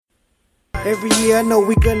Every year I know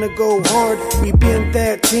we gonna go hard. We been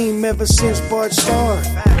that team ever since Bart started.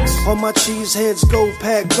 All my cheese heads go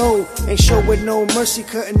pack go. Ain't showing no mercy,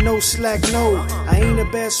 cutting no slack, no. I ain't a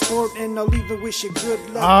bad sport and I'll even wish you good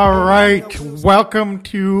luck. All right, welcome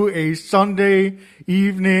to a Sunday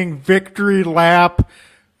evening victory lap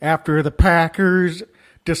after the Packers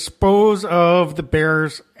dispose of the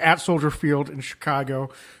Bears at Soldier Field in Chicago,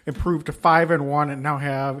 improved to 5-1, and now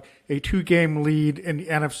have a 2-game lead in the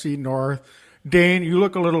NFC North. Dane, you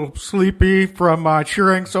look a little sleepy from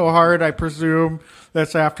cheering so hard, I presume,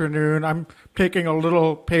 this afternoon. I'm taking a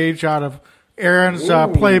little page out of Aaron's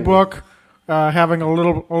playbook, having a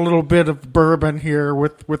little bit of bourbon here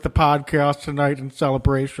with the podcast tonight in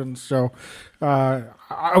celebration. So we're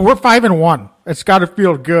 5-1. It's got to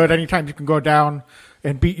feel good anytime you can go down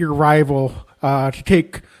and beat your rival to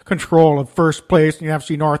take control of first place in the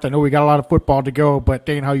NFC North. I know we got a lot of football to go, but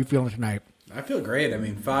Dane, how are you feeling tonight? I feel great. I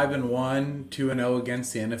mean, 5-1, 2-0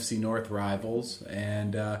 against the NFC North rivals,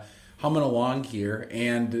 and humming along here.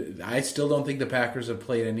 And I still don't think the Packers have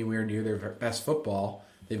played anywhere near their best football.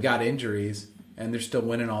 They've got injuries, and they're still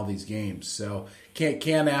winning all these games. So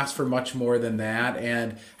can't ask for much more than that.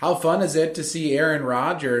 And how fun is it to see Aaron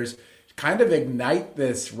Rodgers kind of ignite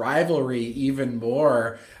this rivalry even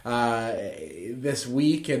more this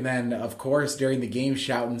week, and then of course during the game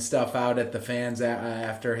shouting stuff out at the fans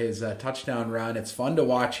after his touchdown run. It's fun to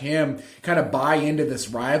watch him kind of buy into this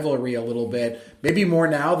rivalry a little bit, maybe more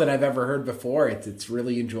now than I've ever heard before. It's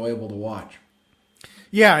really enjoyable to watch.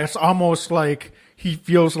 Yeah, it's almost like he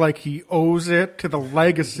feels like he owes it to the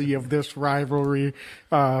legacy of this rivalry,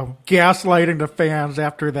 gaslighting the fans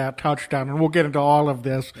after that touchdown. And we'll get into all of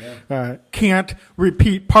this. Yeah. Can't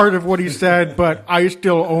repeat part of what he said, but I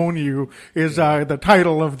still own you is the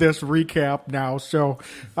title of this recap now. So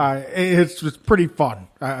it's pretty fun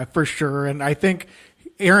for sure. And I think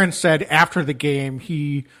Aaron said after the game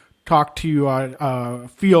he talked to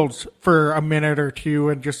Fields for a minute or two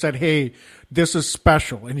and just said, hey, this is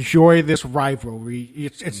special. Enjoy this rivalry.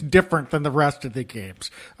 It's different than the rest of the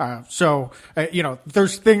games. So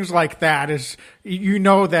there's things like that. Is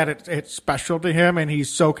that it's special to him and he's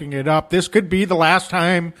soaking it up. This could be the last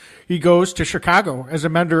time he goes to Chicago as a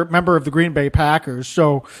member of the Green Bay Packers.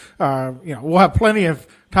 So we'll have plenty of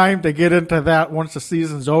time to get into that once the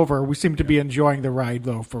season's over. We seem to be enjoying the ride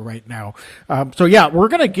though for right now. We're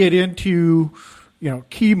gonna get into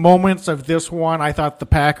key moments of this one. I thought the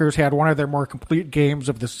Packers had one of their more complete games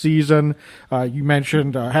of the season. You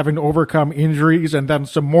mentioned having to overcome injuries and then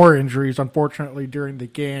some more injuries, unfortunately, during the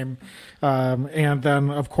game. And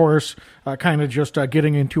then, of course, kind of just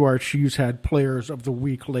getting into our Cheesehead players of the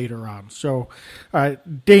week later on. So,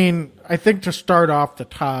 Dane, I think to start off the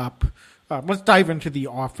top, let's dive into the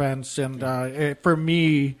offense. And for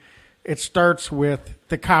me, it starts with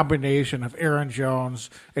the combination of Aaron Jones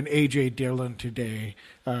and A.J. Dillon today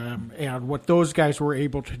and what those guys were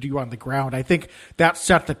able to do on the ground. I think that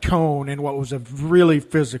set the tone in what was a really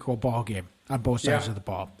physical ball game on both sides of the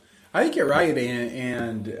ball. I think you're right,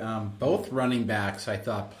 and both running backs I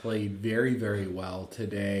thought played very, very well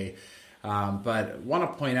today. But I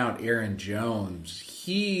want to point out Aaron Jones.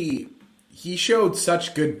 He showed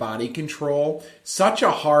such good body control, such a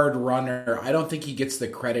hard runner. I don't think he gets the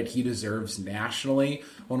credit he deserves nationally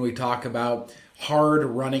when we talk about hard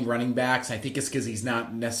running backs. I think it's because he's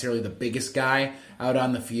not necessarily the biggest guy out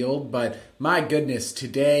on the field. But my goodness,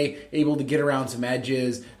 today, able to get around some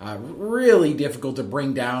edges, really difficult to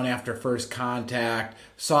bring down after first contact,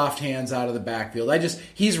 soft hands out of the backfield.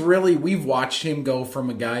 We've watched him go from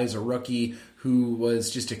a guy as a rookie who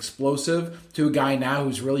was just explosive to a guy now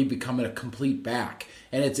who's really becoming a complete back.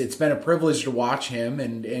 And it's been a privilege to watch him,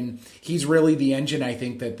 and he's really the engine, I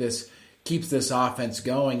think, that this keeps this offense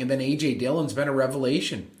going. And then A.J. Dillon's been a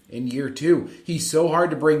revelation in year 2. He's so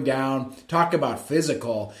hard to bring down. Talk about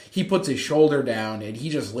physical. He puts his shoulder down, and he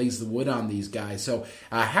just lays the wood on these guys. So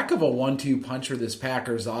a heck of a 1-2 punch for this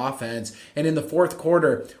Packers offense. And in the fourth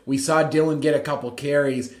quarter, we saw Dillon get a couple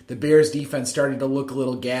carries. The Bears defense started to look a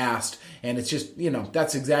little gassed. And it's just,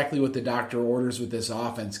 that's exactly what the doctor orders with this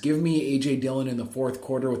offense. Give me A.J. Dillon in the fourth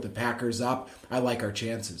quarter with the Packers up. I like our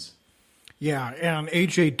chances. Yeah, and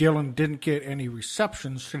A.J. Dillon didn't get any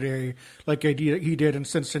receptions today like he did in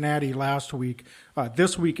Cincinnati last week.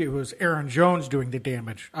 This week it was Aaron Jones doing the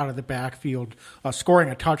damage out of the backfield, scoring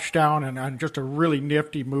a touchdown and just a really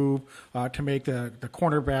nifty move to make the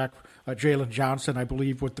cornerback Jalen Johnson, I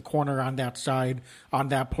believe, with the corner on that side on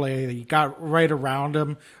that play. He got right around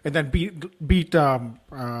him and then beat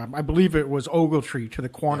I believe it was Ogletree to the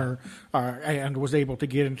corner and was able to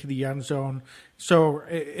get into the end zone. So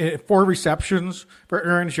 4 receptions for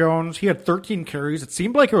Aaron Jones. He had 13 carries. It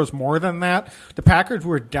seemed like it was more than that. The Packers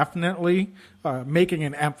were definitely making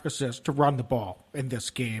an emphasis to run the ball in this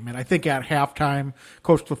game. And I think at halftime,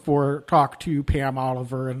 Coach LaFleur talked to Pam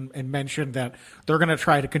Oliver and mentioned that they're going to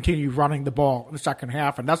try to continue running the ball in the second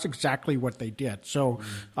half, and that's exactly what they did. So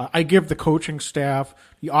I give the coaching staff,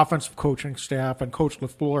 the offensive coaching staff, and Coach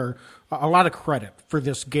LaFleur a lot of credit for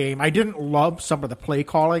this game. I didn't love some of the play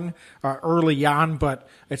calling early on, but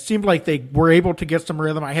it seemed like they were able to get some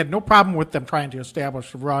rhythm. I had no problem with them trying to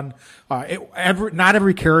establish a run. Not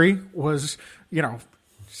every carry was,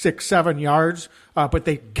 6-7 yards, but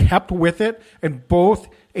they kept with it, and both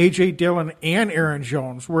A.J. Dillon and Aaron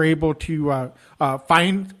Jones were able to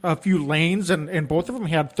find a few lanes, and both of them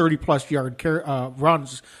had 30-plus yard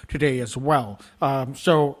runs today as well.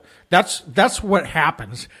 So that's what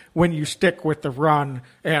happens when you stick with the run,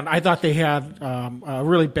 and I thought they had a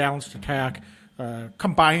really balanced attack.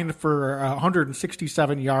 Combined for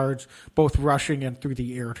 167 yards, both rushing and through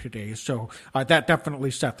the air today. So that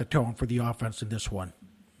definitely set the tone for the offense in this one.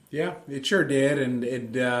 Yeah, it sure did, and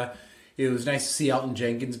it was nice to see Elgton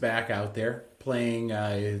Jenkins back out there playing.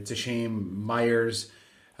 It's a shame Myers,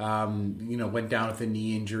 went down with a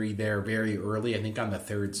knee injury there very early. I think on the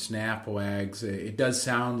 3rd snap. Wags. It does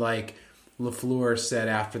sound like LaFleur said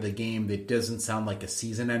after the game that it doesn't sound like a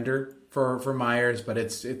season ender for Myers, but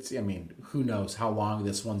it's who knows how long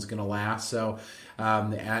this one's going to last. So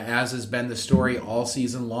as has been the story all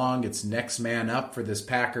season long, it's next man up for this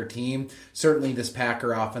Packer team. Certainly this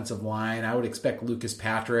Packer offensive line. I would expect Lucas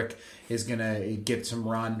Patrick is going to get some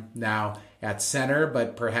run now at center,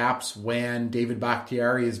 but perhaps when David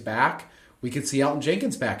Bakhtiari is back, we could see Elgton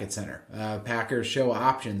Jenkins back at center. Packers show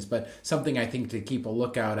options, but something I think to keep a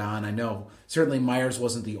lookout on. I know certainly Myers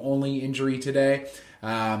wasn't the only injury today,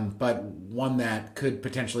 but one that could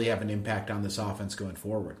potentially have an impact on this offense going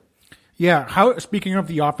forward. Yeah, speaking of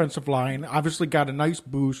the offensive line, obviously got a nice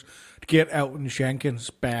boost to get Elgton Jenkins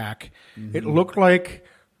back. Mm-hmm. It looked like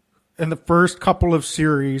in the first couple of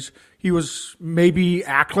series, he was maybe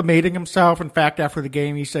acclimating himself. In fact, after the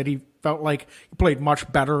game, he said he felt like he played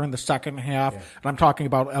much better in the second half. Yeah. And I'm talking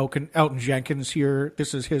about Elgton Jenkins here.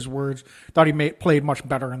 This is his words. Thought he played much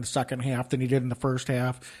better in the second half than he did in the first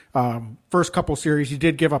half. First couple series, he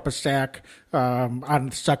did give up a sack on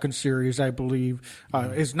the second series, I believe.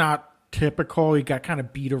 Is not typical. He got kind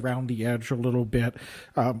of beat around the edge a little bit.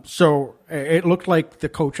 So it looked like the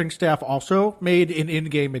coaching staff also made an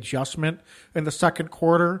in-game adjustment in the second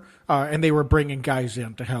quarter, and they were bringing guys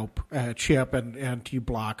in to help Chip and to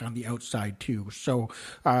block on the outside too. So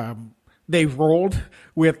they rolled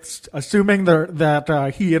with assuming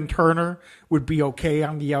that he and Turner would be okay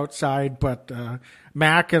on the outside, but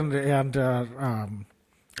Mack and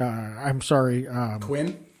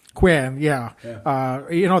Quinn, yeah.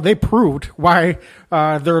 They proved why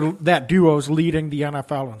that duo's leading the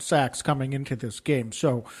NFL in sacks coming into this game.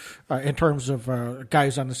 So, in terms of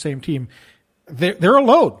guys on the same team, they're a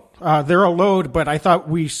load. They're a load, but I thought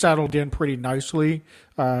we settled in pretty nicely.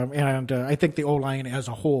 And I think the O-line as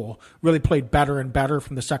a whole really played better and better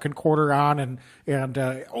from the second quarter on. And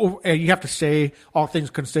you have to say, all things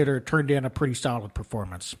considered, turned in a pretty solid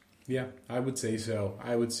performance. Yeah, I would say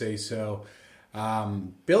so.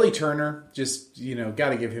 Billy Turner, just, got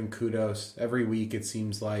to give him kudos. Every week it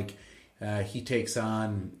seems like he takes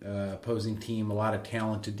on opposing team, a lot of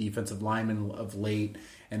talented defensive linemen of late,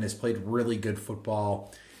 and has played really good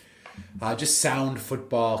football. Just sound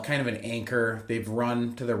football, kind of an anchor. They've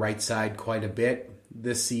run to the right side quite a bit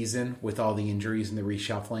this season with all the injuries and the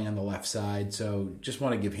reshuffling on the left side. So just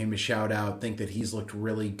want to give him a shout out. Think that he's looked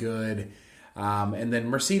really good. And then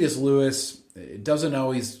Mercedes Lewis doesn't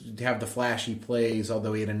always have the flashy plays,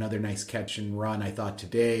 although he had another nice catch and run, I thought,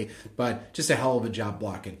 today. But just a hell of a job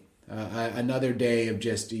blocking. Another day of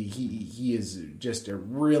just, he is just a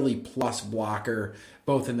really plus blocker,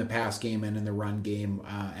 both in the pass game and in the run game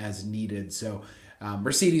as needed. So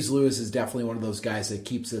Mercedes Lewis is definitely one of those guys that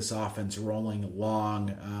keeps this offense rolling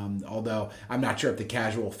along. Although I'm not sure if the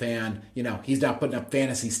casual fan, he's not putting up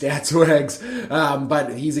fantasy stats, Wags,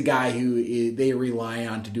 but he's a guy who they rely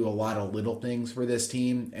on to do a lot of little things for this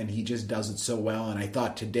team, and he just does it so well. And I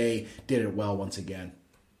thought today did it well once again.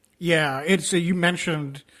 Yeah, it's you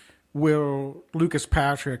mentioned, will Lucas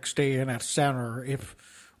Patrick stay in at center? If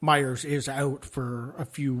Myers is out for a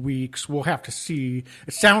few weeks. We'll have to see.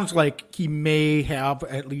 It sounds like he may have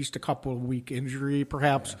at least a couple of week injury.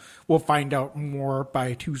 Perhaps we'll find out more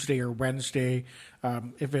by Tuesday or Wednesday.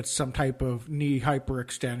 If it's some type of knee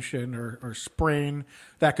hyperextension or sprain,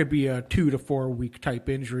 that could be a 2 to 4 week type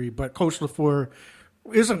injury. But Coach LaFleur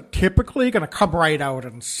isn't typically going to come right out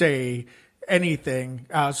and say anything.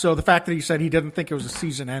 So the fact that he said he didn't think it was a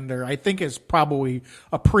season ender, I think is probably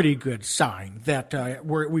a pretty good sign that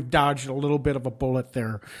we've dodged a little bit of a bullet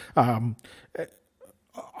there. On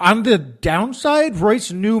the downside,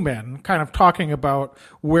 Royce Newman, kind of talking about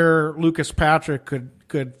where Lucas Patrick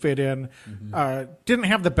could fit in, didn't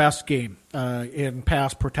have the best game in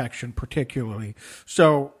pass protection particularly.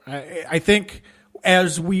 So I think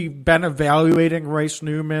as we've been evaluating Royce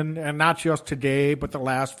Newman, and not just today, but the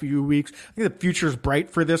last few weeks, I think the future's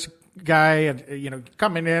bright for this guy. And,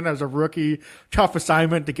 coming in as a rookie, tough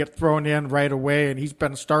assignment to get thrown in right away. And he's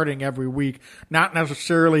been starting every week. Not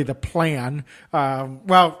necessarily the plan.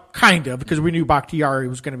 Well, kind of, because we knew Bakhtiari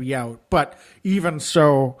was going to be out. But even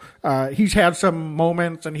so, he's had some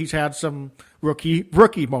moments and he's had some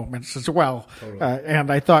rookie moments as well. Totally.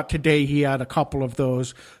 And I thought today he had a couple of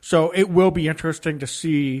those. So it will be interesting to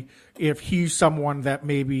see if he's someone that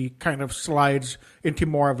maybe kind of slides into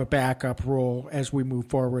more of a backup role as we move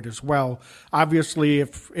forward as well. Obviously,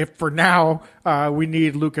 if for now we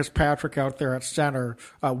need Lucas Patrick out there at center,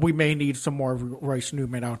 we may need some more Royce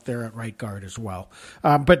Newman out there at right guard as well.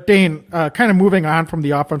 But Dane, kind of moving on from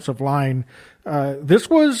the offensive line,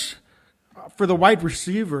 this was, for the wide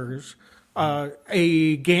receivers,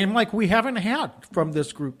 a game like we haven't had from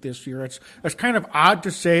this group this year. It's kind of odd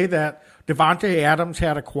to say that Davante Adams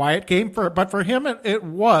had a quiet game, but for him it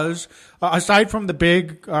was, aside from the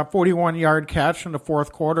big 41-yard catch in the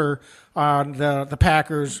fourth quarter on the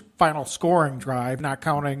Packers' final scoring drive, not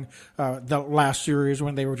counting the last series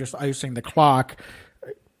when they were just icing the clock.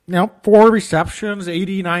 4 receptions,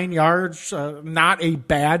 89 yards, not a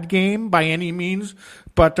bad game by any means,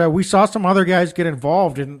 but we saw some other guys get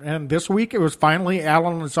involved, and this week it was finally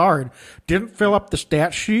Allen Lazard. Didn't fill up the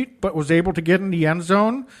stat sheet, but was able to get in the end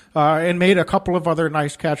zone and made a couple of other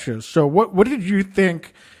nice catches. So what did you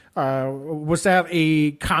think? Was that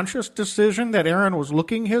a conscious decision that Aaron was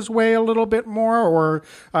looking his way a little bit more, or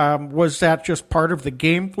was that just part of the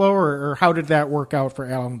game flow, or how did that work out for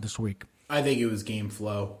Allen this week? I think it was game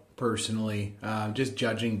flow, personally. Just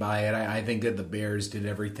judging by it, I think that the Bears did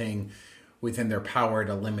everything within their power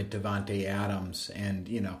to limit Davante Adams. And,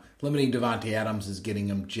 limiting Davante Adams is getting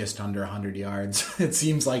him just under 100 yards. It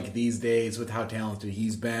seems like these days with how talented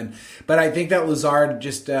he's been. But I think that Lazard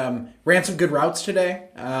just ran some good routes today.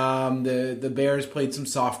 The Bears played some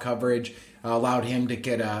soft coverage, allowed him to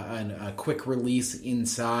get a quick release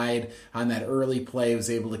inside on that early play. Was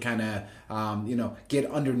able to kind of get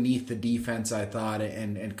underneath the defense, I thought,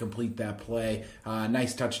 and complete that play.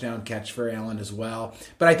 Nice touchdown catch for Allen as well.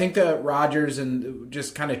 But I think that Rodgers and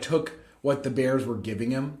just kind of took what the Bears were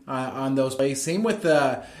giving him on those plays. Same with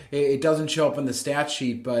it doesn't show up on the stat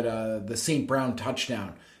sheet, but the St. Brown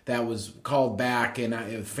touchdown that was called back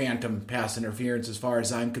and phantom pass interference as far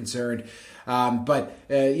as I'm concerned. But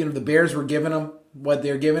the Bears were giving them what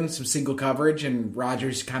they're given, some single coverage, and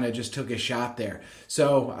Rodgers kind of just took a shot there.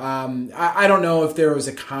 So I don't know if there was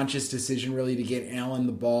a conscious decision really to get Allen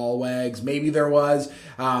the ball wags. Maybe there was,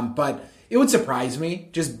 but it would surprise me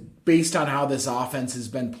just based on how this offense has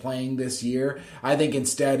been playing this year. I think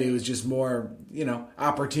instead it was just more,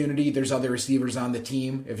 opportunity. There's other receivers on the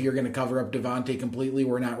team. If you're going to cover up Davante completely,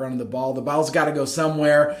 we're not running the ball. The ball's got to go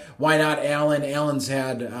somewhere. Why not Allen? Allen's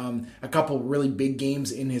had a couple really big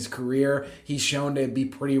games in his career. He's shown to be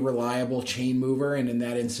pretty reliable chain mover, and in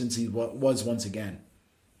that instance, he was once again.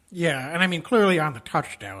 Yeah, and I mean, clearly on the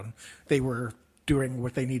touchdown, they were doing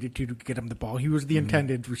what they needed to get him the ball. He was the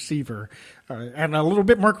intended receiver, and a little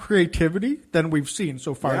bit more creativity than we've seen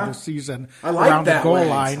so far this season around the goal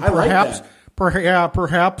line.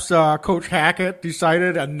 Perhaps Coach Hackett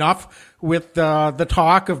decided enough with the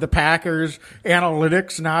talk of the Packers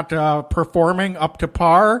analytics not performing up to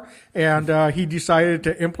par, and he decided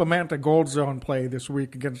to implement a gold zone play this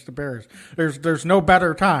week against the Bears. There's no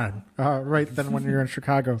better time, right, than when you're in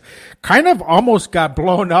Chicago. Kind of almost got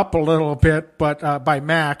blown up a little bit, but by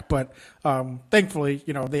Mac, but thankfully,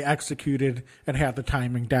 they executed and had the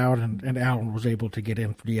timing down, and Allen was able to get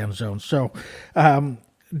in for the end zone. So,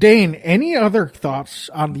 Dane, any other thoughts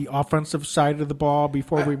on the offensive side of the ball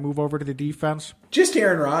before we move over to the defense? Just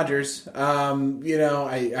Aaron Rodgers.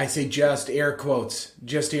 I say just air quotes,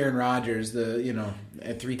 just Aaron Rodgers, a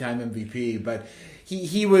 3-time MVP, but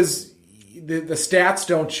he was the stats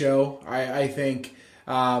don't show. I think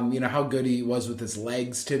how good he was with his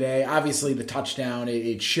legs today. Obviously, the touchdown,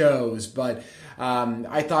 it shows, but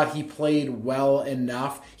I thought he played well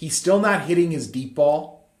enough. He's still not hitting his deep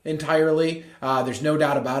ball entirely. There's no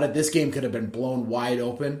doubt about it. This game could have been blown wide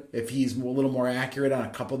open if he's a little more accurate on a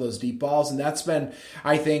couple of those deep balls, and that's been,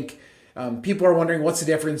 I think, people are wondering what's the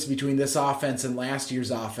difference between this offense and last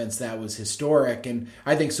year's offense that was historic. And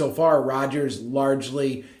I think so far Rodgers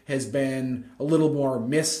largely has been a little more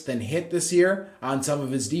miss than hit this year on some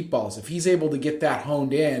of his deep balls. If he's able to get that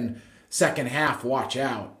honed in second half, watch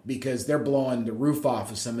out, because they're blowing the roof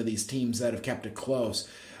off of some of these teams that have kept it close.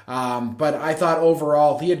 But I thought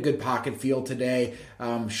overall he had good pocket feel today,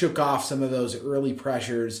 shook off some of those early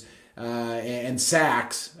pressures and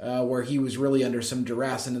sacks where he was really under some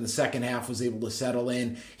duress, and in the second half was able to settle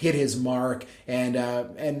in, hit his mark, and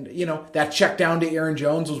that check down to Aaron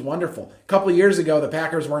Jones was wonderful. A couple of years ago, the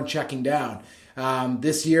Packers weren't checking down.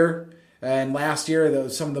 This year and last year,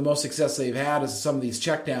 some of the most success they've had is some of these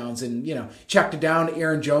checkdowns, and checked it down.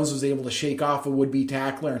 Aaron Jones was able to shake off a would-be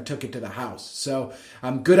tackler and took it to the house. So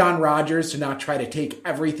good on Rodgers to not try to take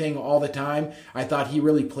everything all the time. I thought he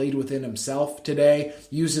really played within himself today,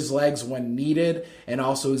 used his legs when needed, and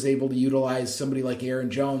also was able to utilize somebody like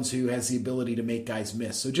Aaron Jones who has the ability to make guys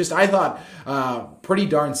miss. So I thought pretty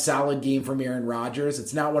darn solid game from Aaron Rodgers.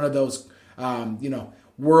 It's not one of those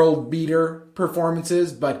world beater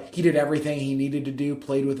performances, but he did everything he needed to do,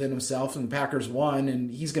 played within himself, and the Packers won,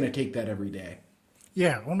 and he's going to take that every day.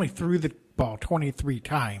 Yeah, only threw the ball 23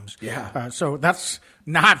 times. Yeah. So that's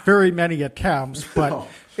not very many attempts, but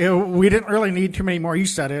we didn't really need too many more. You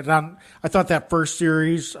said it. I thought that first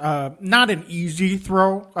series, not an easy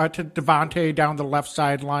throw to Devontae down the left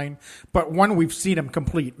sideline, but one we've seen him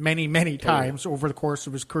complete many, many times over the course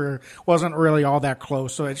of his career. Wasn't really all that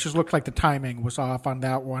close, so it just looked like the timing was off on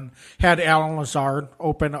that one. Had Allen Lazard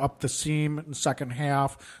open up the seam in the second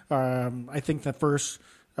half. I think the first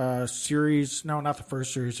series, no, not the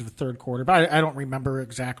first series of the third quarter, but I don't remember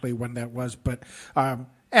exactly when that was, but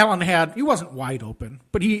Allen he wasn't wide open,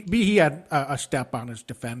 but he had a step on his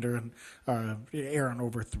defender, and Aaron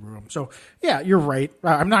overthrew him. So, yeah, you're right.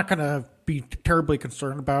 I'm not going to be terribly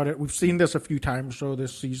concerned about it. We've seen this a few times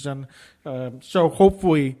this season. So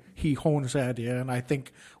hopefully he hones that in. I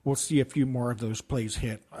think we'll see a few more of those plays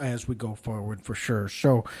hit as we go forward for sure.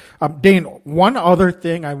 So, Dane, one other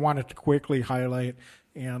thing I wanted to quickly highlight,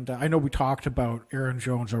 and I know we talked about Aaron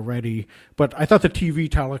Jones already, but I thought the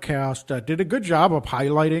TV telecast did a good job of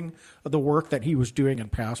highlighting the work that he was doing in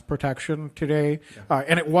pass protection today. Yeah.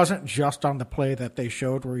 And it wasn't just on the play that they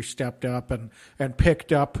showed where he stepped up and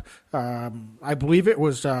picked up, I believe it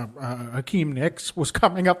was Hakeem Nicks was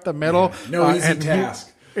coming up the middle. Yeah. No easy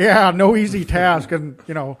task. No easy task. And,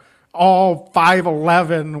 all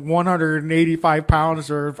 5'11", 185 pounds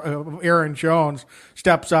of Aaron Jones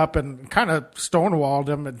steps up and kind of stonewalled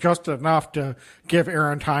him just enough to give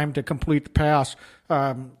Aaron time to complete the pass.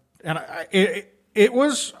 And it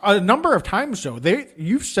was a number of times, though.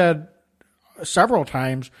 You've said several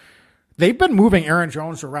times they've been moving Aaron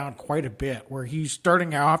Jones around quite a bit, where he's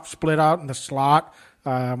starting off split out in the slot.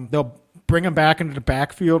 They'll bring him back into the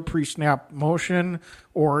backfield pre-snap motion,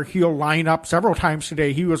 or he'll line up several times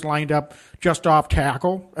today. He was lined up just off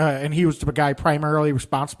tackle, and he was the guy primarily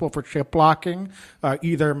responsible for chip blocking,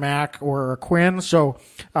 either Mack or Quinn. So,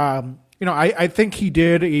 I think he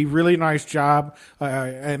did a really nice job.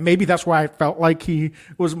 And maybe that's why I felt like he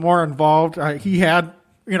was more involved. He had,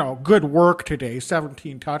 good work today,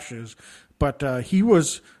 17 touches, but he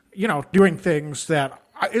was, doing things that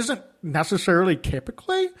isn't necessarily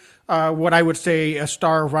typically what I would say a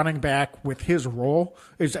star running back with his role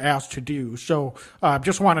is asked to do. So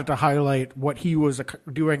just wanted to highlight what he was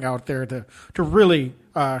doing out there to really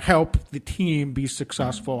help the team be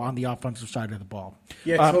successful on the offensive side of the ball.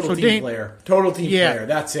 Yeah, total team player. Total team player.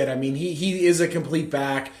 That's it. I mean, he is a complete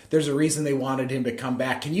back. There's a reason they wanted him to come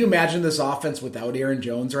back. Can you imagine this offense without Aaron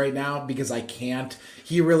Jones right now? Because I can't.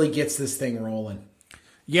 He really gets this thing rolling.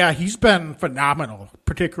 Yeah, he's been phenomenal,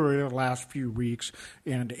 particularly the last few weeks.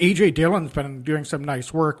 And A.J. Dillon's been doing some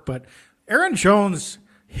nice work. But Aaron Jones,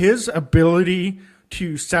 his ability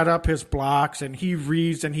to set up his blocks, and he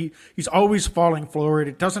reads, and he's always falling forward.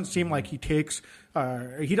 It doesn't seem like he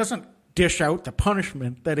doesn't dish out the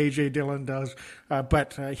punishment that A.J. Dillon does,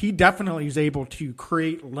 but he definitely is able to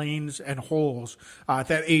create lanes and holes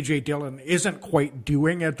that A.J. Dillon isn't quite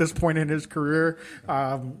doing at this point in his career,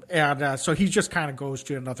 and so he just kind of goes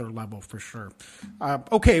to another level for sure.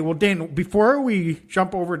 Okay, well, Dane, before we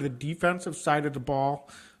jump over to the defensive side of the ball,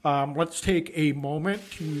 let's take a moment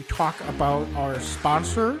to talk about our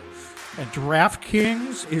sponsor. And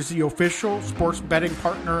DraftKings is the official sports betting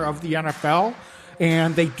partner of the NFL.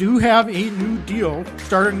 And they do have a new deal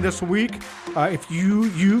starting this week. If you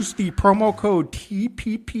use the promo code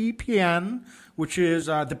TPPPN, which is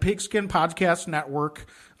the Pigskin Podcast Network,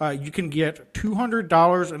 you can get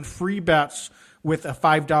 $200 in free bets with a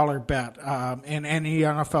 $5 bet in any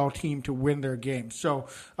NFL team to win their game. So,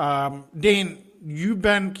 Dane, you've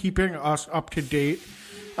been keeping us up to date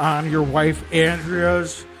on your wife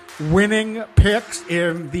Andrea's winning picks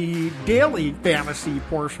in the daily fantasy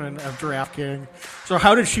portion of DraftKings. So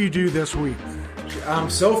how did she do this week?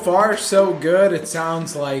 So far, so good. It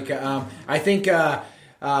sounds like, I think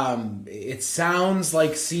it sounds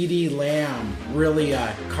like CeeDee Lamb really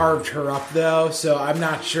carved her up, though. So I'm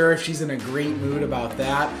not sure if she's in a great mood about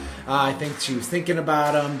that. I think she was thinking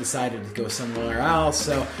about him, decided to go somewhere else.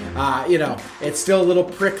 So, it's still a little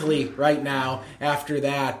prickly right now after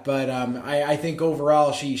that. But I think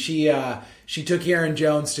overall she took Aaron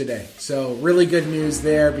Jones today. So really good news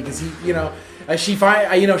there because I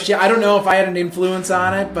don't know if I had an influence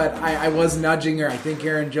on it, but I was nudging her. I think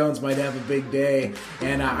Aaron Jones might have a big day.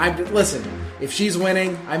 And listen, if she's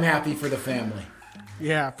winning, I'm happy for the family.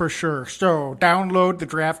 Yeah, for sure. So download the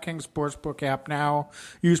DraftKings Sportsbook app now.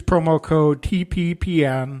 Use promo code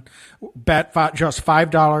TPPN. Bet just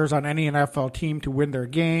 $5 on any NFL team to win their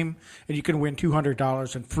game, and you can win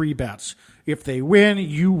 $200 in free bets. If they win,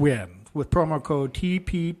 you win. With promo code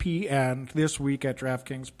TPPN this week at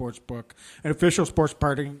DraftKings Sportsbook, an official sports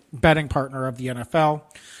betting partner of the NFL.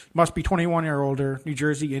 Must be 21 or older, New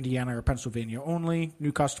Jersey, Indiana, or Pennsylvania only.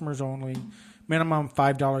 New customers only. Minimum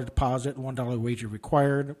 $5 deposit, $1 wager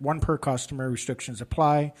required. One per customer. Restrictions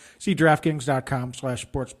apply. See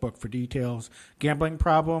DraftKings.com/sportsbook for details. Gambling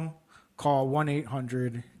problem? Call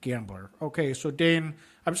 1-800-GAMBLER. Okay, so Dane,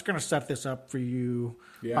 I'm just going to set this up for you.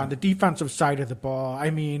 On the defensive side of the ball,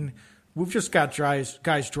 I mean, we've just got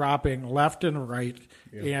guys dropping left and right.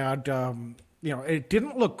 Yeah. And, it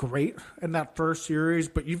didn't look great in that first series,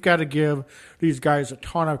 but you've got to give these guys a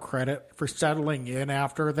ton of credit for settling in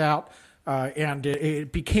after that. And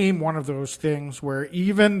it became one of those things where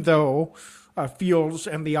even though Fields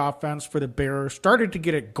and the offense for the Bears started to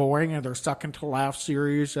get it going in their second to last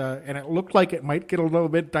series, and it looked like it might get a little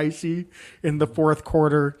bit dicey in the fourth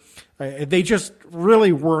quarter, they just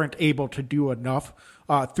really weren't able to do enough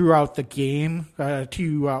throughout the game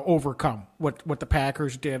to overcome what the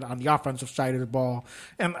Packers did on the offensive side of the ball.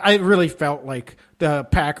 And I really felt like the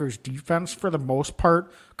Packers defense, for the most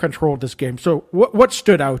part, controlled this game. So what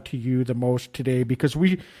stood out to you the most today? Because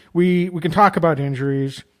we can talk about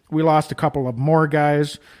injuries. We lost a couple of more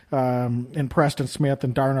guys in Preston Smith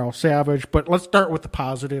and Darnell Savage. But let's start with the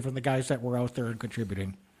positive and the guys that were out there and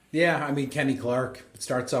contributing. Yeah, I mean, Kenny Clark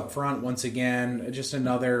starts up front once again. Just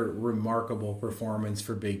another remarkable performance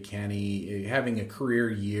for Big Kenny, having a career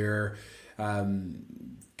year, kind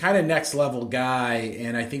of next level guy.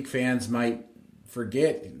 And I think fans might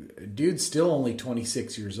forget, dude's still only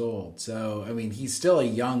 26 years old. So, I mean, he's still a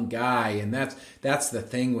young guy. And that's the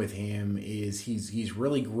thing with him is he's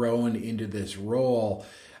really grown into this role,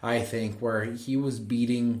 I think, where he was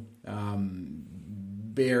beating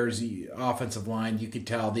Bears offensive line. You could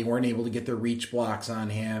tell they weren't able to get their reach blocks on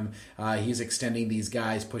him. He's extending these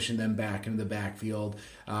guys, pushing them back into the backfield.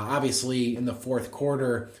 Obviously, in the fourth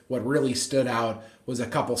quarter, what really stood out was a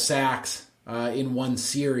couple sacks in one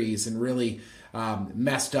series and really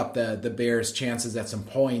messed up the Bears' chances at some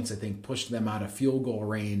points. I think pushed them out of field goal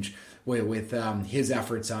range with his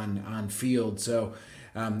efforts on field. So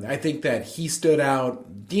I think that he stood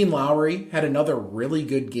out. Dean Lowry had another really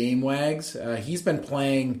good game, Wags. He's been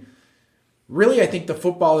playing, really, I think, the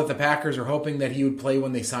football that the Packers are hoping that he would play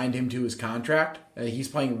when they signed him to his contract. He's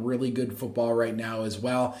playing really good football right now as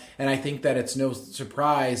well. And I think that it's no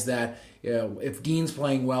surprise that if Dean's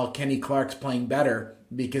playing well, Kenny Clark's playing better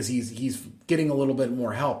because he's getting a little bit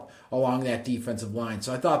more help along that defensive line.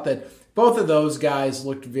 So I thought that both of those guys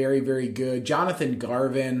looked very, very good. Jonathan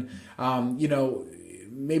Garvin,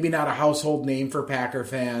 maybe not a household name for Packer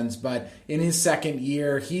fans, but in his second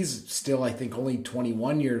year, he's still, I think, only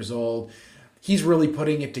 21 years old. He's really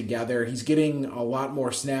putting it together. He's getting a lot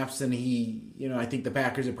more snaps than I think the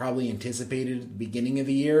Packers had probably anticipated at the beginning of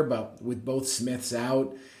the year, but with both Smiths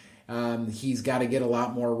out, he's got to get a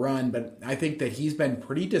lot more run. But I think that he's been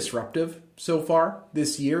pretty disruptive so far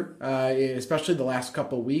this year, especially the last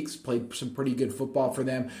couple of weeks. Played some pretty good football for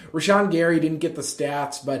them. Rashawn Gary didn't get the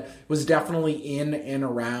stats, but was definitely in and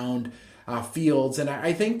around Fields. And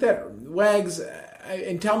I think that, Wags,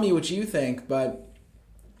 and tell me what you think, but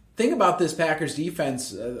think about this Packers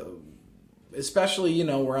defense, especially,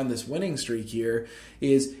 we're on this winning streak here,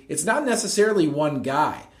 is it's not necessarily one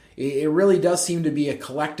guy. It really does seem to be a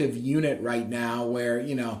collective unit right now where,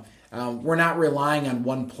 we're not relying on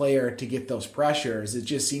one player to get those pressures. It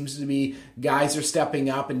just seems to be guys are stepping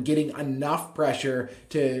up and getting enough pressure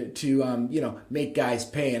to make guys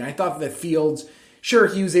pay. And I thought that Fields, sure,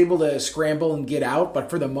 he was able to scramble and get out, but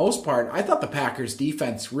for the most part, I thought the Packers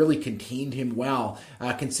defense really contained him well,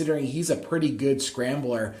 considering he's a pretty good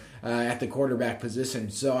scrambler at the quarterback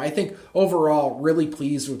position. So I think overall, really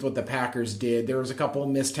pleased with what the Packers did. There was a couple of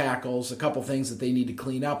missed tackles, a couple things that they need to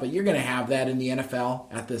clean up, but you're going to have that in the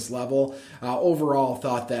NFL at this level. Overall,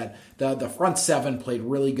 thought that the front seven played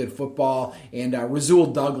really good football, and Rasul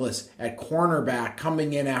Douglas at cornerback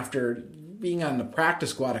coming in after being on the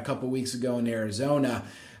practice squad a couple weeks ago in Arizona,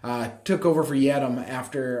 took over for Yedem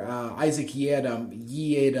after Isaac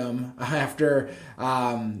Yedem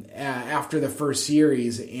after the first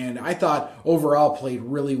series, and I thought overall played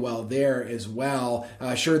really well there as well.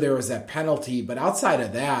 Sure, there was that penalty, but outside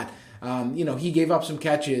of that, he gave up some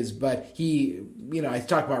catches, but I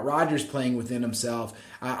talked about Rodgers playing within himself.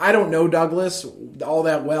 I don't know Douglas all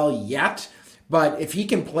that well yet, but if he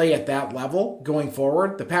can play at that level going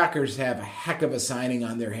forward, the Packers have a heck of a signing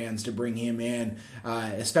on their hands to bring him in,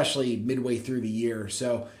 especially midway through the year.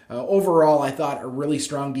 So overall, I thought a really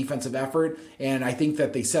strong defensive effort, and I think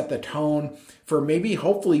that they set the tone for maybe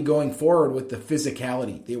hopefully going forward with the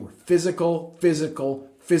physicality. They were physical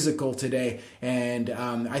today, and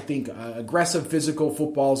I think aggressive physical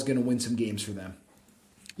football is going to win some games for them.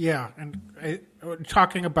 Yeah, and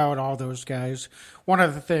talking about all those guys, one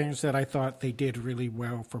of the things that I thought they did really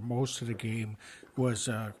well for most of the game was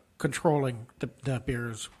controlling the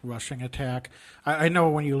Bears' rushing attack. I know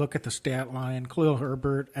when you look at the stat line, Khalil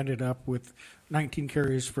Herbert ended up with 19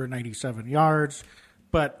 carries for 97 yards,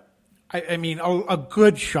 but I mean, a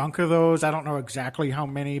good chunk of those, I don't know exactly how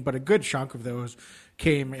many, but a good chunk of those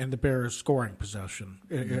came in the Bears' scoring possession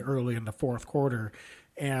early in the fourth quarter.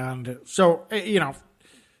 And so,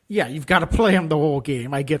 yeah, you've got to play him the whole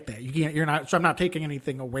game. I get that. You're not. So I'm not taking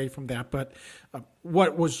anything away from that. But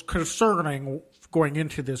what was concerning going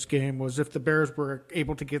into this game was if the Bears were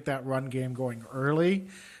able to get that run game going early,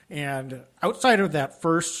 and outside of that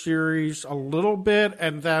first series a little bit,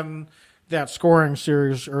 and then that scoring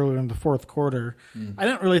series early in the fourth quarter, I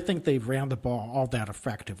didn't really think they ran the ball all that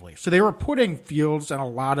effectively. So they were putting Fields in a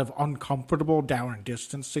lot of uncomfortable down and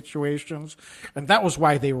distance situations, and that was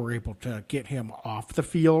why they were able to get him off the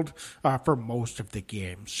field for most of the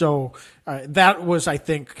game. So that was, I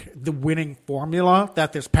think, the winning formula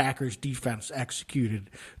that this Packers defense executed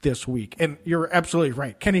this week. And you're absolutely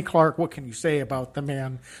right. Kenny Clark, what can you say about the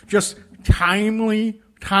man? Just timely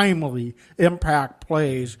impact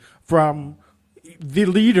plays from the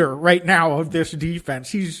leader right now of this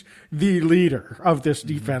defense. He's the leader of this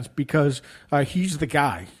defense because he's the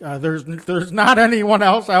guy. There's not anyone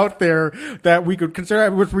else out there that we could consider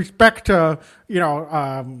with respect to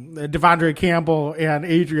Devondre Campbell and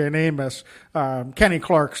Adrian Amos. Kenny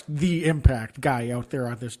Clark's the impact guy out there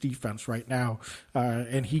on this defense right now,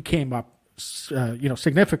 and he came up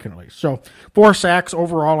significantly. So 4 sacks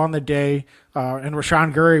overall on the day, and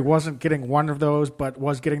Rashawn Gary wasn't getting one of those, but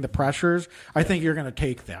was getting the pressures. I think you're going to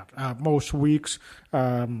take that most weeks.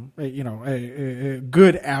 A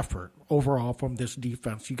good effort overall from this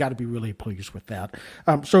defense. You got to be really pleased with that.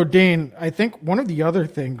 So Dane, I think one of the other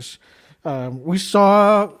things we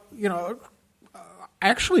saw,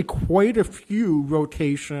 actually quite a few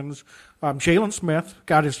rotations. Jalen Smith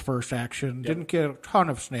got his first action, didn't get a ton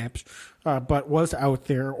of snaps, but was out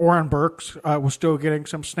there. Oren Burks was still getting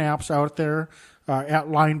some snaps out there at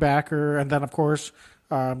linebacker. And then, of course,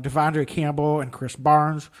 Devondre Campbell and Chris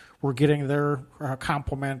Barnes were getting their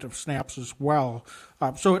complement of snaps as well.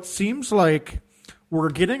 So it seems like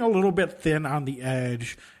we're getting a little bit thin on the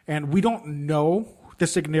edge, and we don't know the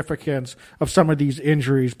significance of some of these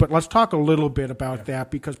injuries. But let's talk a little bit about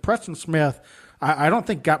that, because Preston Smith, I don't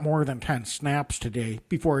think got more than 10 snaps today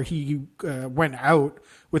before he went out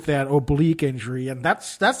with that oblique injury, and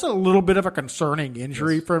that's a little bit of a concerning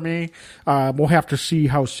injury for me. We'll have to see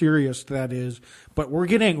how serious that is, but we're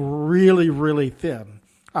getting really, really thin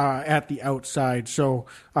at the outside. So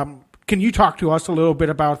can you talk to us a little bit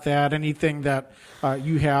about that? Anything that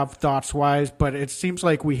you have thoughts-wise? But it seems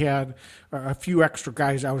like we had a few extra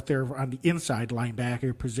guys out there on the inside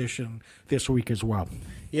linebacker position this week as well.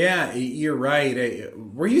 Yeah, you're right.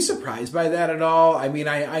 Were you surprised by that at all? I mean,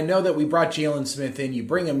 I know that we brought Jalen Smith in. You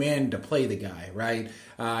bring him in to play the guy, right?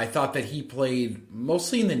 I thought that he played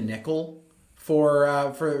mostly in the nickel for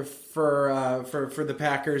the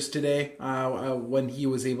Packers today when he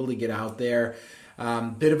was able to get out there.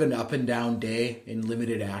 Bit of an up and down day in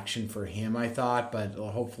limited action for him, I thought, but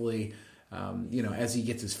hopefully as he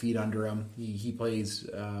gets his feet under him, he plays,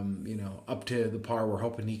 up to the par we're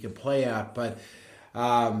hoping he can play at. But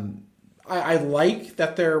I like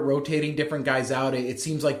that they're rotating different guys out. It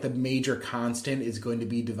seems like the major constant is going to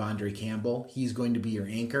be Devondre Campbell. He's going to be your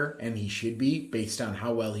anchor, and he should be based on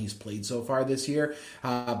how well he's played so far this year.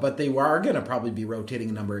 But they are going to probably be rotating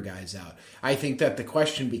a number of guys out. I think that the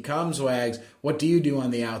question becomes, Wags, what do you do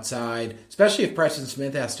on the outside, especially if Preston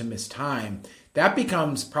Smith has to miss time? That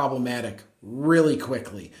becomes problematic really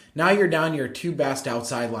quickly. Now you're down your two best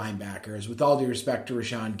outside linebackers. With all due respect to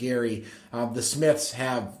Rashawn Gary, the Smiths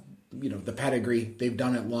have the pedigree. They've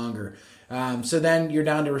done it longer. So then you're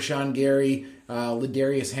down to Rashawn Gary,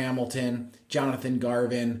 Ladarius Hamilton, Jonathan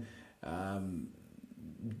Garvin.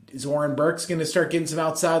 Is Oren Burks going to start getting some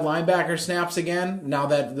outside linebacker snaps again now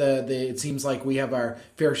that it seems like we have our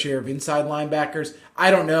fair share of inside linebackers? I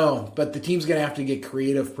don't know, but the team's going to have to get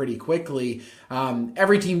creative pretty quickly.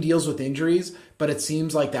 Every team deals with injuries, but it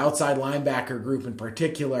seems like the outside linebacker group in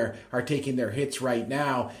particular are taking their hits right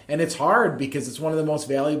now. And it's hard because it's one of the most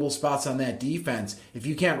valuable spots on that defense. If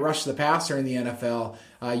you can't rush the passer in the NFL,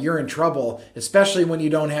 you're in trouble, especially when you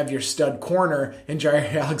don't have your stud corner and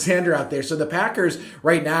Jair Alexander out there. So the Packers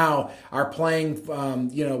right now are playing,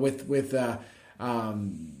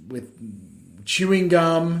 with chewing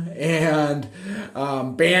gum and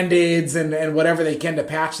Band-Aids and whatever they can to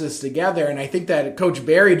patch this together. And I think that Coach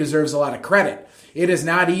Barry deserves a lot of credit. It is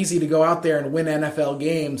not easy to go out there and win NFL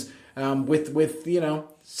games with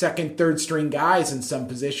second, third string guys in some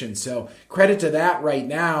positions. So credit to that right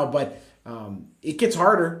now, but it gets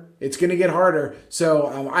harder. It's going to get harder.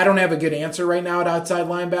 So I don't have a good answer right now at outside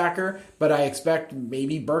linebacker, but I expect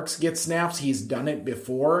maybe Burks gets snaps. He's done it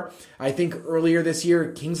before. I think earlier this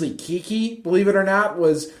year, Kingsley Keke, believe it or not,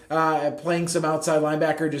 was playing some outside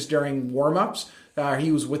linebacker just during warmups.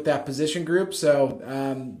 He was with that position group. So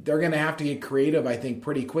they're going to have to get creative, I think,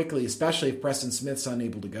 pretty quickly, especially if Preston Smith's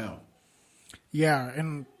unable to go. Yeah,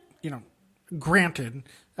 and, granted,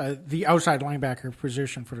 the outside linebacker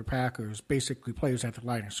position for the Packers basically plays at the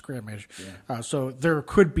line of scrimmage. Yeah. So there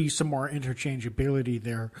could be some more interchangeability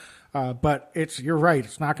there. But you're right,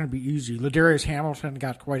 it's not going to be easy. Ladarius Hamilton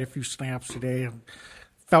got quite a few snaps today and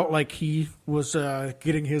felt like he was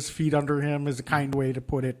getting his feet under him, is a kind way to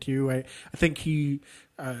put it, too. I think he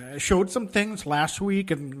showed some things last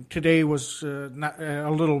week, and today was a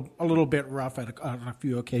little bit rough on a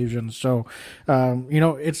few occasions. So,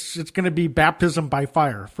 it's going to be baptism by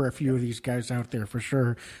fire for a few of these guys out there for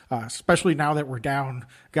sure. Especially now that we're down,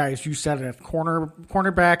 guys. You said it,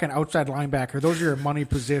 cornerback and outside linebacker. Those are your money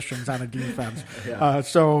positions on a defense. Yeah.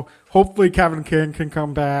 So hopefully Kevin King can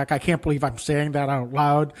come back. I can't believe I'm saying that out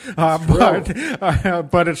loud,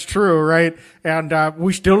 but it's true, right? And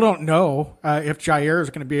we still don't know if Jair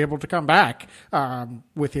is going to be able to come back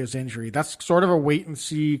with his injury. That's sort of a wait and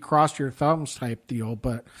see, cross your thumbs type deal.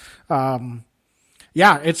 But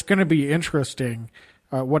it's going to be interesting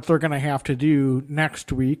what they're going to have to do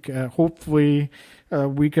next week. Hopefully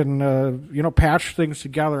we can patch things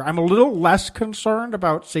together. I'm a little less concerned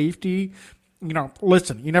about safety.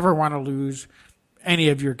 Listen, you never want to lose any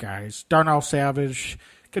of your guys. Darnell Savage,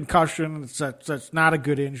 concussion, that's not a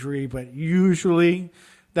good injury, but usually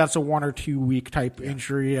that's a 1 or 2 week type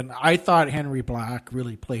injury. And I thought Henry Black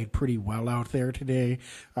really played pretty well out there today.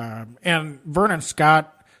 And Vernon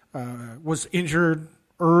Scott was injured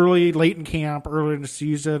late in camp, early in the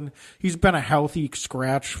season. He's been a healthy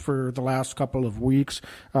scratch for the last couple of weeks,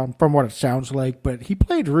 from what it sounds like. But he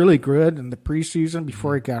played really good in the preseason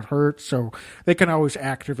before he got hurt, so they can always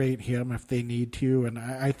activate him if they need to. And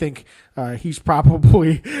I think he's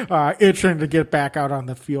probably itching to get back out on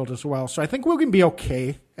the field as well. So I think we can be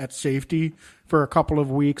okay at safety for a couple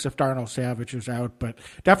of weeks if Darnell Savage is out, but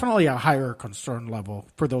definitely a higher concern level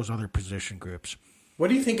for those other position groups. What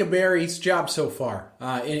do you think of Barry's job so far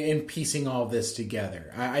in piecing all this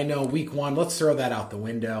together? I know week one, let's throw that out the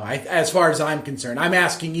window. As far as I'm concerned, I'm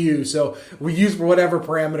asking you, so we use for whatever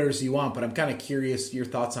parameters you want, but I'm kind of curious your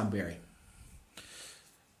thoughts on Barry.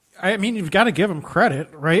 I mean, you've got to give him credit,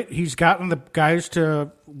 right? He's gotten the guys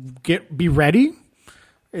to be ready.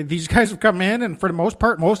 These guys have come in, and for the most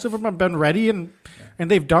part, most of them have been ready, and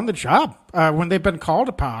they've done the job when they've been called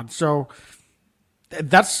upon. So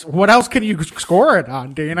that's what else can you score it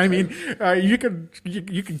on, Dane? I mean, you can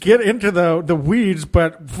get into the weeds,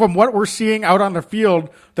 but from what we're seeing out on the field,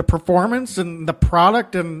 the performance and the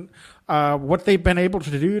product and what they've been able to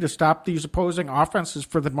do to stop these opposing offenses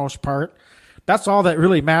for the most part, that's all that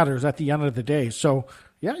really matters at the end of the day. So,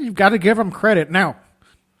 yeah, you've got to give them credit. Now,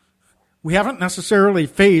 we haven't necessarily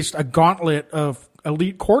faced a gauntlet of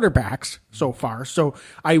elite quarterbacks so far. So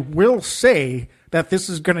I will say that this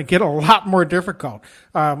is going to get a lot more difficult.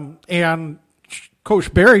 And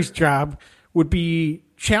Coach Barry's job would be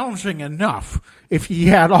challenging enough if he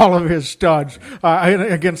had all of his studs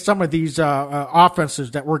against some of these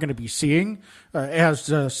offenses that we're going to be seeing as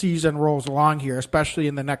the season rolls along here, especially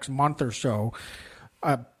in the next month or so.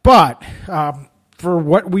 But for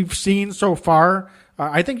what we've seen so far,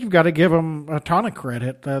 I think you've got to give them a ton of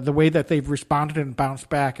credit, the way that they've responded and bounced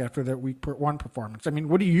back after that week one performance. I mean,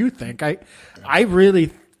 what do you think? I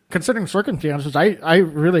really, considering circumstances, I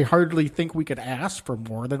really hardly think we could ask for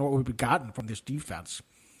more than what we've gotten from this defense.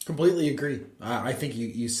 Completely agree. I think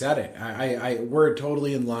you said it. We're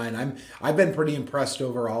totally in line. I've been pretty impressed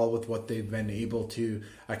overall with what they've been able to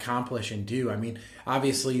accomplish and do. I mean,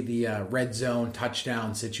 obviously the red zone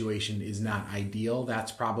touchdown situation is not ideal.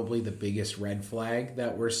 That's probably the biggest red flag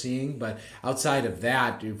that we're seeing. But outside of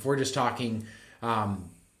that, if we're just talking,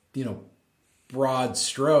 broad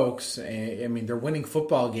strokes, I mean, they're winning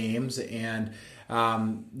football games, and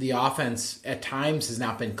the offense at times has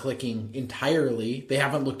not been clicking entirely. They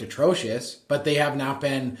haven't looked atrocious, but they have not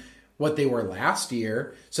been what they were last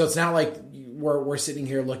year. So it's not like we're sitting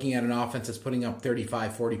here looking at an offense that's putting up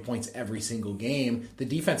 35, 40 points every single game. The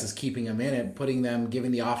defense is keeping them in it,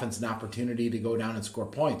 giving the offense an opportunity to go down and score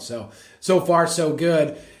points. So far, so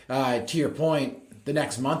good. To your point, the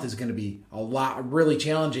next month is going to be really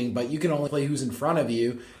challenging, but you can only play who's in front of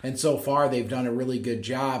you. And so far, they've done a really good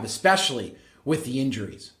job, especially with the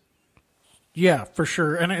injuries. Yeah, for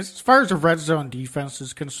sure. And as far as the red zone defense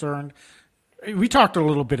is concerned, we talked a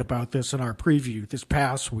little bit about this in our preview this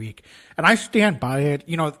past week, and I stand by it.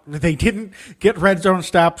 They didn't get red zone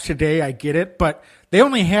stops today. I get it, but they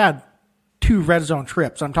only had 2 red zone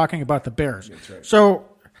trips. I'm talking about the Bears. That's right. So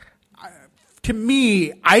to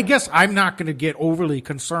me, I guess I'm not going to get overly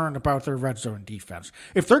concerned about their red zone defense.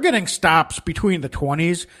 If they're getting stops between the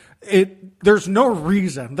 20s, there's no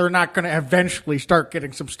reason they're not going to eventually start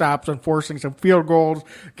getting some stops and forcing some field goals,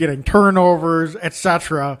 getting turnovers,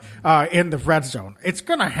 etc. In the red zone. It's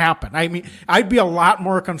going to happen. I mean, I'd be a lot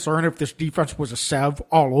more concerned if this defense was a sev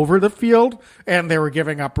all over the field and they were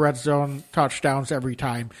giving up red zone touchdowns every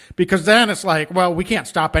time, because then it's like, well, we can't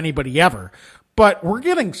stop anybody ever. But we're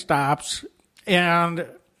getting stops, and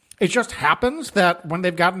it just happens that when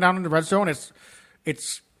they've gotten down in the red zone,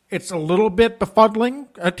 it's a little bit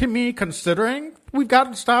befuddling to me, considering we've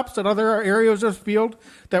gotten stops at other areas of the field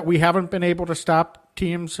that we haven't been able to stop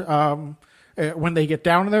teams when they get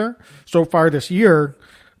down there so far this year.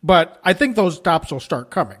 But I think those stops will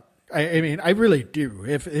start coming. I mean, I really do.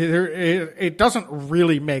 It doesn't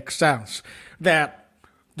really make sense that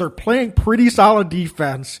they're playing pretty solid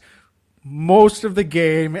defense most of the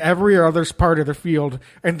game, every other part of the field,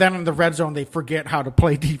 and then in the red zone they forget how to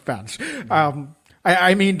play defense.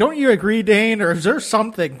 I mean, don't you agree, Dane? Or is there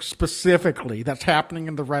something specifically that's happening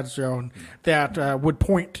in the red zone that would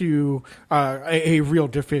point to a real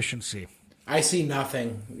deficiency? I see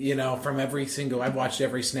nothing, from I've watched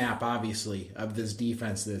every snap, obviously, of this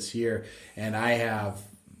defense this year, and I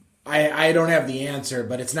don't have the answer,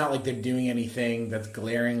 but it's not like they're doing anything that's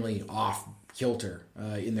glaringly off kilter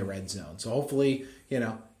in the red zone. So hopefully,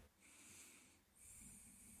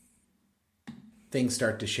 things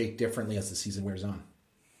start to shake differently as the season wears on.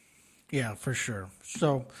 Yeah, for sure.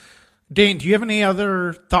 So, Dane, do you have any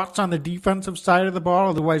other thoughts on the defensive side of the ball?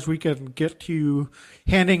 Otherwise, we can get to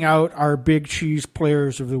handing out our Big Cheese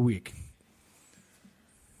Players of the Week.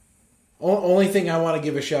 Only thing I want to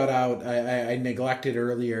give a shout out, I neglected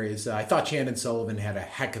earlier, is I thought Chandon Sullivan had a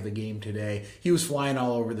heck of a game today. He was flying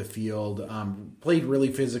all over the field, played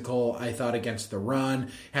really physical, I thought, against the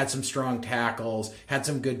run, had some strong tackles, had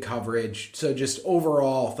some good coverage. So just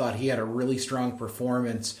overall, thought he had a really strong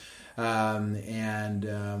performance. I mean,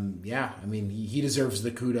 he deserves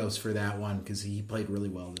the kudos for that one because he played really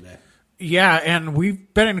well today. Yeah, and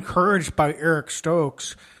we've been encouraged by Eric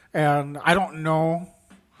Stokes, and I don't know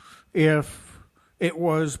if it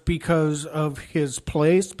was because of his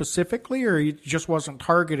play specifically or he just wasn't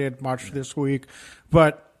targeted much this week.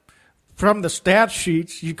 But from the stat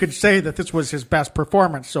sheets, you could say that this was his best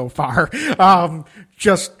performance so far. He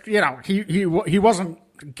wasn't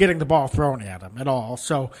getting the ball thrown at him at all.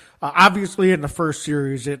 So obviously in the first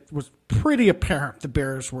series, it was pretty apparent the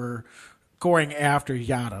Bears were going after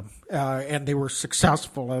Yiadom, and they were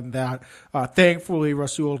successful in that. Thankfully,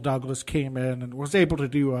 Rasul Douglas came in and was able to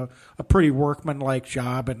do a pretty workmanlike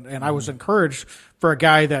job, and I was encouraged for a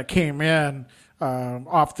guy that came in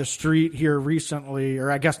off the street here recently, or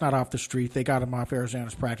I guess not off the street. They got him off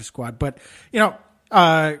Arizona's practice squad. But,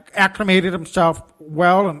 acclimated himself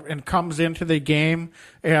well and comes into the game.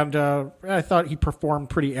 And I thought he performed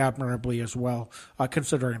pretty admirably as well,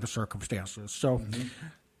 considering the circumstances. So,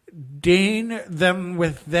 Dane, then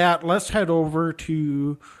with that, let's head over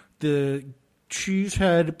to the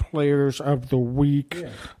Cheesehead Players of the Week.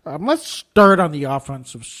 Yeah. Let's start on the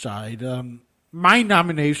offensive side. My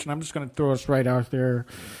nomination, I'm just going to throw us right out there.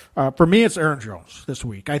 For me, it's Aaron Jones this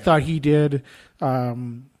week. I thought he did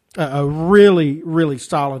a really, really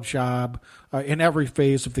solid job in every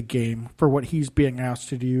phase of the game for what he's being asked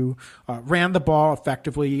to do. Ran the ball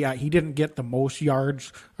effectively. He didn't get the most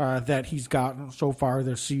yards that he's gotten so far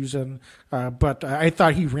this season, but I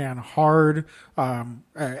thought he ran hard.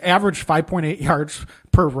 Averaged 5.8 yards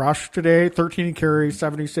per rush today, 13 carries,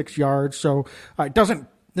 76 yards. So it doesn't.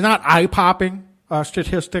 They're not eye-popping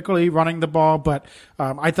statistically running the ball, but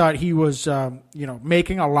I thought he was,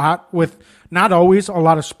 making a lot with not always a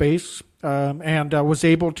lot of space, and was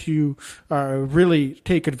able to really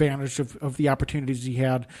take advantage of the opportunities he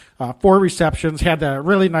had. 4 receptions, had that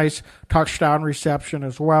really nice touchdown reception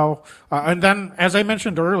as well. And then, as I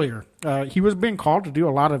mentioned earlier, he was being called to do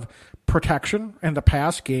a lot of protection in the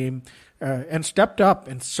pass game. And stepped up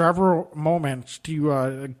in several moments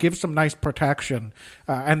to give some nice protection.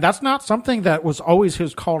 And that's not something that was always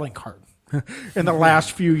his calling card in the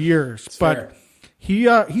last few years. It's but fair.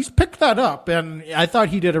 He's picked that up, and I thought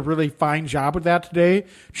he did a really fine job with that today,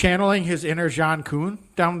 channeling his inner John Kuhn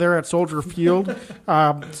down there at Soldier Field.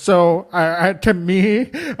 So to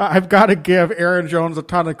me, I've got to give Aaron Jones a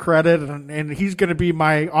ton of credit, and he's going to be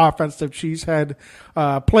my offensive cheesehead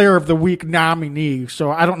player of the week nominee.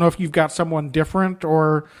 So I don't know if you've got someone different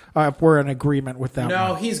or if we're in agreement with that.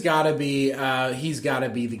 No, one. he's got to be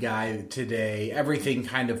the guy today. Everything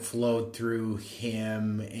kind of flowed through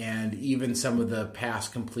him, and even some of the pass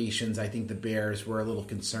completions. I think the Bears were a little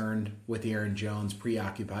concerned with Aaron Jones,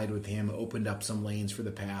 preoccupied with him, opened up some lanes for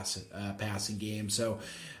the passing game. So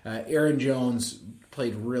Aaron Jones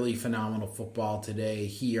played really phenomenal football today.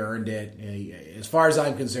 He earned it. As far as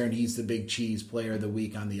I'm concerned, he's the big cheese player of the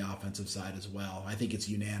week on the offensive side as well. I think it's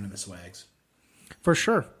unanimous, Wags. For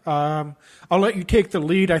sure. I'll let you take the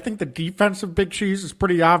lead. I think the defensive big cheese is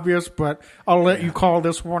pretty obvious, but I'll let you call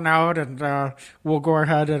this one out, and we'll go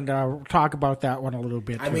ahead and talk about that one a little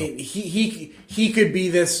bit. I mean, he could be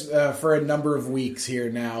this for a number of weeks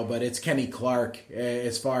here now, but it's Kenny Clark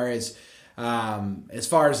as far as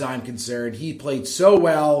I'm concerned. He played so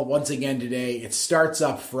well once again today. It starts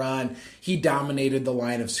up front. He dominated the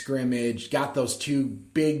line of scrimmage, got those 2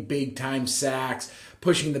 big time sacks,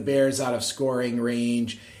 pushing the Bears out of scoring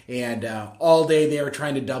range. And all day they were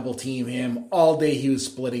trying to double team him. All day he was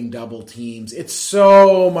splitting double teams. It's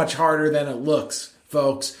so much harder than it looks,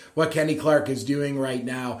 folks, what Kenny Clark is doing right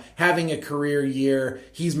now. Having a career year.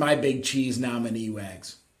 He's my big cheese nominee,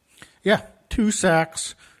 Wags. Yeah, 2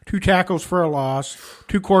 sacks, 2 tackles for a loss,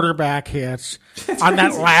 2 quarterback hits. On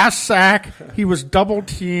that last sack, he was double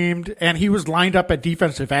teamed, and he was lined up at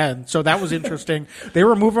defensive end. So that was interesting. They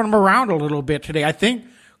were moving him around a little bit today. I think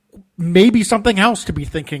maybe something else to be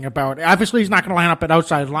thinking about. Obviously, he's not going to line up at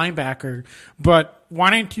outside linebacker, but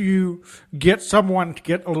wanting to get someone to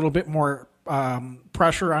get a little bit more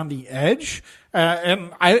pressure on the edge.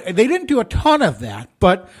 And they didn't do a ton of that,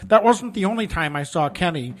 but that wasn't the only time I saw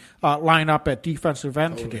Kenny line up at defensive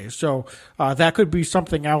end today. So that could be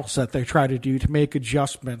something else that they try to do to make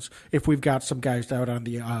adjustments if we've got some guys out on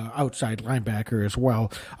the outside linebacker as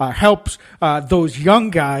well. Helps those young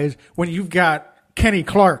guys when you've got Kenny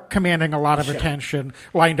Clark commanding a lot of attention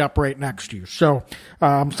lined up right next to you. So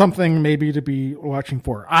something maybe to be watching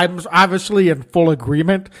for. I'm obviously in full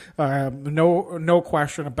agreement. No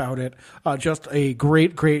question about it. Just a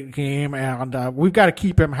great game, and we've got to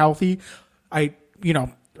keep him healthy. I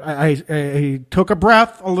took a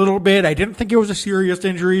breath a little bit. I didn't think it was a serious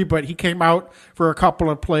injury, but he came out for a couple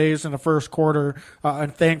of plays in the first quarter,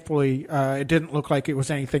 and thankfully it didn't look like it was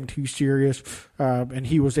anything too serious, and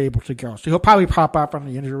he was able to go. So he'll probably pop up on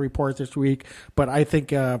the injury report this week, but I think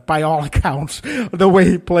by all accounts, the way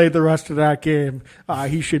he played the rest of that game,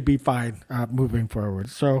 he should be fine moving forward.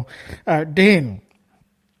 So, Dane,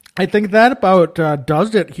 I think that about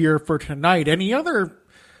does it here for tonight. Any other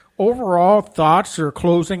overall thoughts or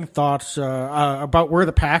closing thoughts about where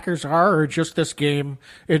the Packers are, or just this game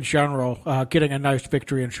in general, getting a nice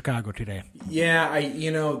victory in Chicago today? Yeah,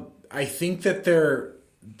 I think that they're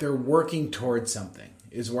working towards something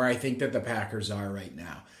is where I think that the Packers are right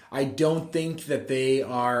now. I don't think that they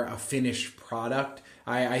are a finished product.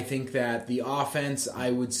 I think that the offense,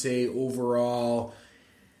 I would say overall,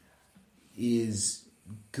 is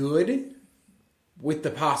good with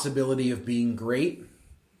the possibility of being great.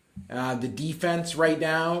 The defense right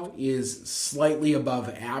now is slightly above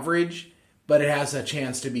average, but it has a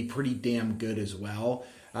chance to be pretty damn good as well.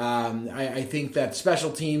 I think that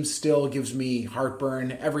special teams still gives me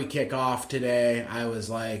heartburn. Every kickoff today, I was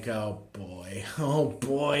like, oh boy,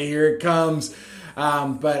 here it comes.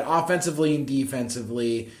 But offensively and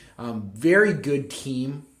defensively, very good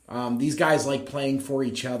team. These guys like playing for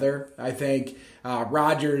each other. I think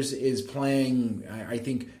Rodgers is playing, I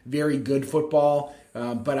think, very good football.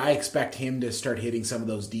 But I expect him to start hitting some of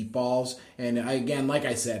those deep balls. And again, like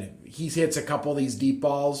I said, he hits a couple of these deep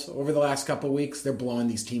balls over the last couple of weeks. They're blowing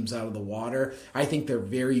these teams out of the water. I think they're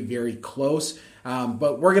very, very close.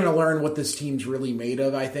 But we're going to learn what this team's really made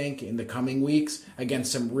of, I think, in the coming weeks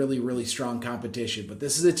against some really, really strong competition. But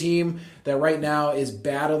this is a team that right now is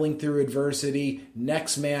battling through adversity,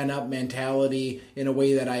 next man up mentality in a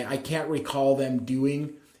way that I can't recall them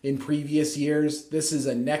doing in previous years. This is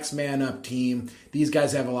a next man up team. These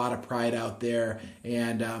guys have a lot of pride out there,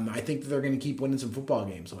 and I think that they're going to keep winning some football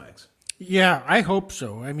games, Wags. Yeah, I hope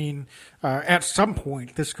so. I mean, at some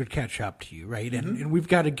point, this could catch up to you, right? And we've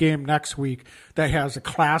got a game next week that has a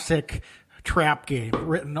classic trap game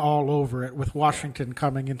written all over it with Washington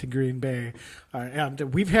coming into Green Bay. And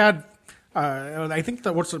we've had, I think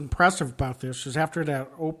that what's impressive about this is after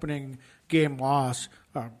that opening game loss,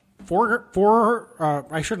 I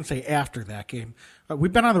shouldn't say after that game.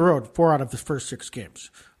 We've been on the road 4 out of the first 6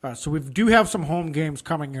 games. So we do have some home games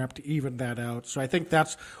coming up to even that out. So I think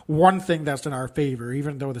that's one thing that's in our favor,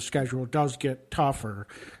 even though the schedule does get tougher.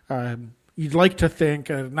 You'd like to think,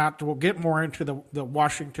 we'll get more into the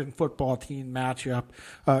Washington football team matchup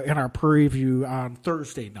in our preview on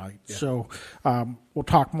Thursday night. Yeah. So we'll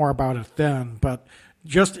talk more about it then. But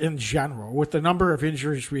just in general, with the number of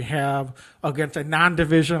injuries we have against a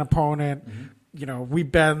non-division opponent,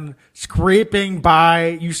 we've been scraping by,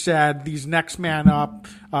 you said, these next man up,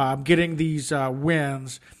 getting these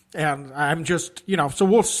wins. And I'm just, so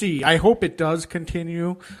we'll see. I hope it does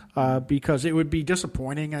continue because it would be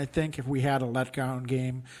disappointing, I think, if we had a letdown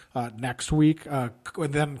game next week, and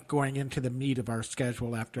then going into the meat of our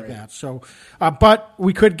schedule after that. So, but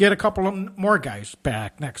we could get a couple of more guys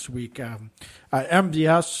back next week.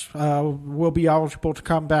 MVS will be eligible to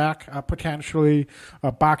come back, potentially.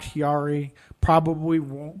 Bakhtiari probably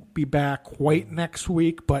won't be back quite next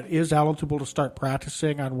week, but is eligible to start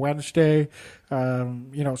practicing on Wednesday.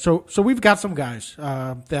 So we've got some guys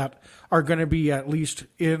that are going to be at least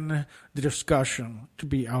in the discussion to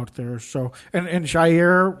be out there. So and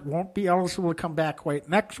Jair won't be eligible to come back quite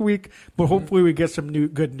next week, but hopefully we get some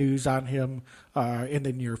good news on him in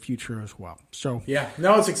the near future as well. So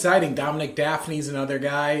it's exciting. Dominic Daphne's another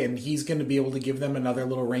guy, and he's going to be able to give them another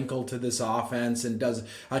little wrinkle to this offense. And does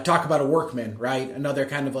talk about a workman, right? Another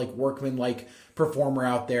kind of like workman-like performer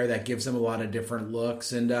out there that gives them a lot of different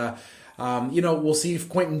looks. And we'll see if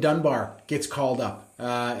Quentin Dunbar gets called up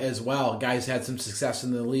as well. Guy's had some success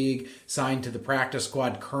in the league, signed to the practice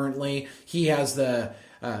squad currently. He has the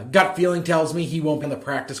gut feeling tells me he won't be on the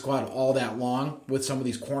practice squad all that long with some of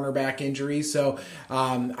these cornerback injuries. So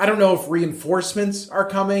I don't know if reinforcements are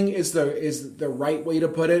coming is the right way to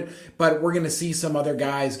put it, but we're going to see some other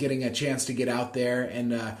guys getting a chance to get out there,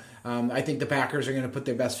 and I think the Packers are going to put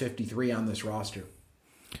their best 53 on this roster.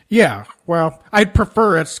 Yeah, well, I'd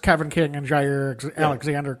prefer it's Kevin King and Jair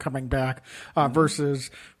Alexander coming back versus,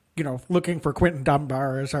 looking for Quentin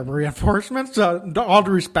Dunbar as our reinforcements. All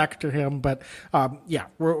due respect to him, but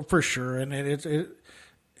for sure, and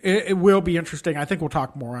it will be interesting. I think we'll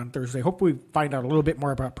talk more on Thursday. Hopefully, find out a little bit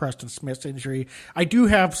more about Preston Smith's injury. I do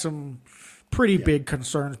have some pretty big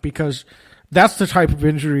concerns because that's the type of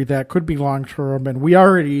injury that could be long term, and we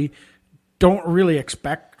already don't really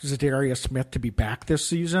expect Zadarius Smith to be back this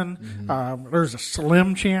season. There's a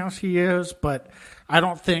slim chance he is, but I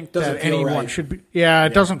don't think that anyone should be.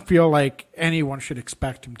 It doesn't feel like anyone should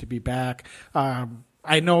expect him to be back.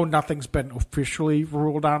 I know nothing's been officially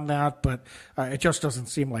ruled on that, but it just doesn't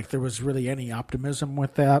seem like there was really any optimism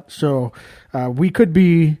with that. So we could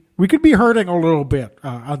be hurting a little bit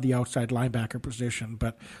on the outside linebacker position,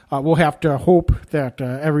 but we'll have to hope that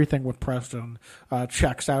everything with Preston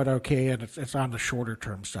checks out okay and it's on the shorter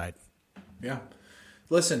term side. Yeah.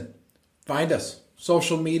 Listen, find us.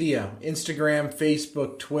 Social media, Instagram,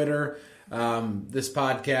 Facebook, Twitter. This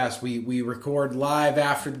podcast, we record live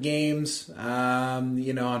after the games, on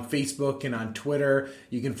Facebook and on Twitter.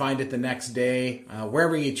 You can find it the next day,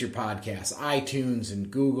 wherever you get your podcasts, iTunes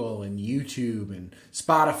and Google and YouTube and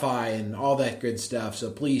Spotify and all that good stuff.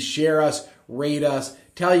 So please share us, rate us,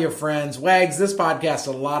 Tell your friends. Wags, this podcast is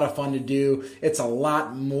a lot of fun to do. It's a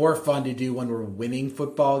lot more fun to do when we're winning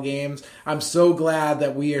football games. I'm so glad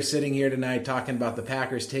that we are sitting here tonight talking about the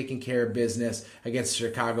Packers taking care of business against the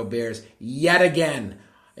Chicago Bears yet again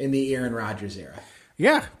in the Aaron Rodgers era.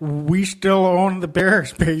 Yeah, we still own the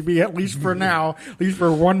Bears, baby, at least for now, at least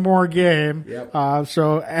for one more game. Yep.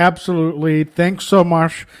 So absolutely, thanks so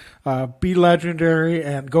much. Be legendary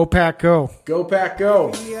and go Pack Go. Go Pack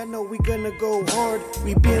Go. Yeah, I know we gonna go hard.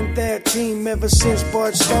 We been that team ever since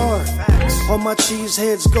Bart Starr. All my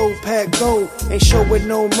cheeseheads go Pack Go. Ain't showing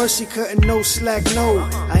no mercy, cutting no slack, no.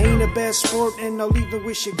 I ain't a bad sport and I'll even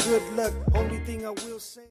wish you good luck. Only thing I will say.